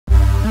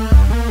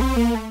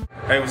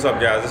Hey, what's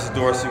up guys? This is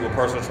Dorsey with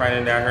personal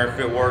training down here in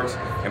Fitworks,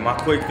 and my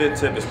quick fit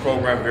tip is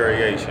program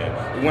variation.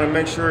 We want to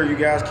make sure you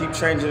guys keep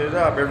changing it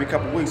up every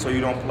couple weeks so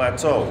you don't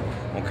plateau.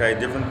 Okay,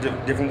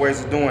 different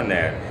ways of doing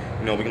that.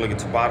 You know, we can look at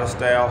Tabata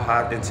style,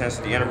 high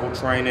intensity interval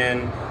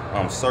training,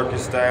 circuit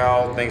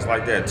style, things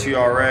like that,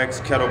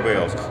 TRX,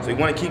 kettlebells. So you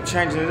want to keep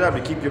changing it up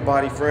to keep your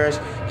body fresh,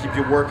 keep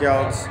your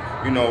workouts,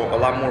 you know, a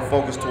lot more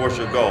focused towards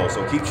your goals.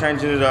 So keep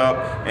changing it up,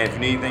 and if you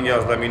need anything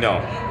else, let me know.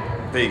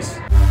 Peace.